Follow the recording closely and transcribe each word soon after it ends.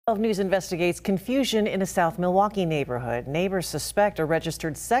12 News investigates confusion in a South Milwaukee neighborhood. Neighbors suspect a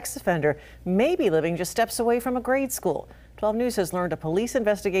registered sex offender may be living just steps away from a grade school. 12 News has learned a police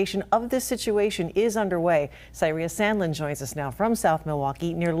investigation of this situation is underway. Syria Sandlin joins us now from South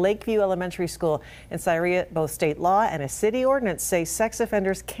Milwaukee near Lakeview Elementary School. In Syria, both state law and a city ordinance say sex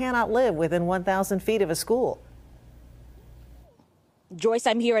offenders cannot live within 1,000 feet of a school. Joyce,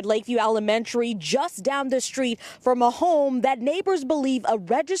 I'm here at Lakeview Elementary, just down the street from a home that neighbors believe a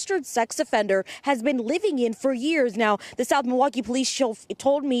registered sex offender has been living in for years. Now, the South Milwaukee Police Chief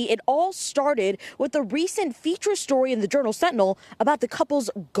told me it all started with a recent feature story in the Journal-Sentinel about the couple's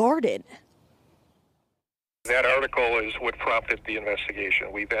garden. That article is what prompted the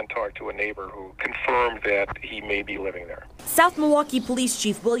investigation. We then talked to a neighbor who confirmed that he may be living there. South Milwaukee Police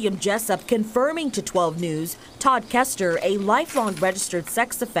Chief William Jessup confirming to 12 News Todd Kester, a lifelong registered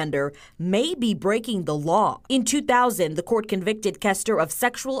sex offender, may be breaking the law. In 2000, the court convicted Kester of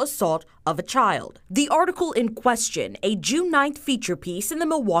sexual assault of a child. The article in question, a June 9th feature piece in the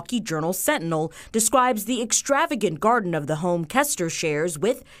Milwaukee Journal-Sentinel, describes the extravagant garden of the home Kester shares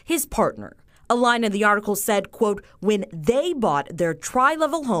with his partner. A line in the article said, quote, when they bought their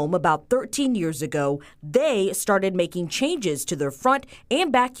tri-level home about 13 years ago, they started making changes to their front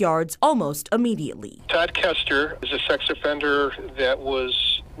and backyards almost immediately. Todd Kester is a sex offender that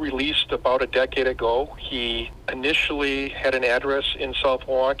was released about a decade ago. He initially had an address in South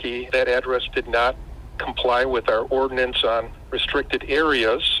Milwaukee. That address did not comply with our ordinance on restricted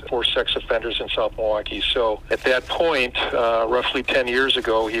areas for sex offenders in South Milwaukee. So at that point, roughly 10 years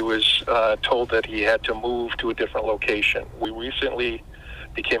ago, he was told that he had to move to a different location. We recently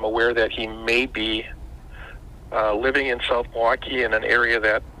became aware that he may be living in South Milwaukee in an area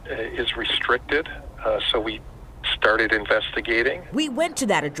that is restricted, so we started investigating. We went to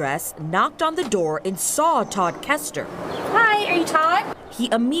that address, knocked on the door, and saw Todd Kester. Hi, are you Todd? He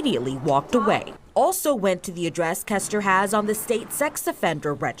immediately walked away. Also went to the address Kester has on the state sex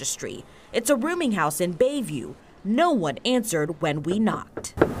offender registry. It's a rooming house in Bayview. No one answered when we knocked.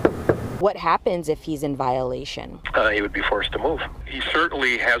 What happens if he's in violation? He would be forced to move. He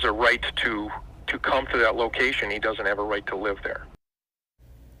certainly has a right to come to that location. He doesn't have a right to live there.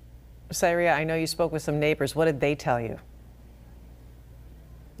 Syria, I know you spoke with some neighbors. What did they tell you?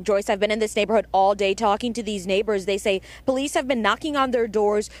 Joyce, I've been in this neighborhood all day talking to these neighbors. They say police have been knocking on their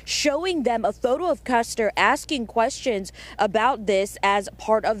doors, showing them a photo of Kester, asking questions about this as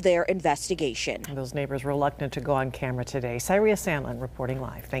part of their investigation. Those neighbors reluctant to go on camera today. Syria Sandlin reporting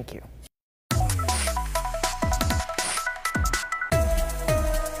live. Thank you.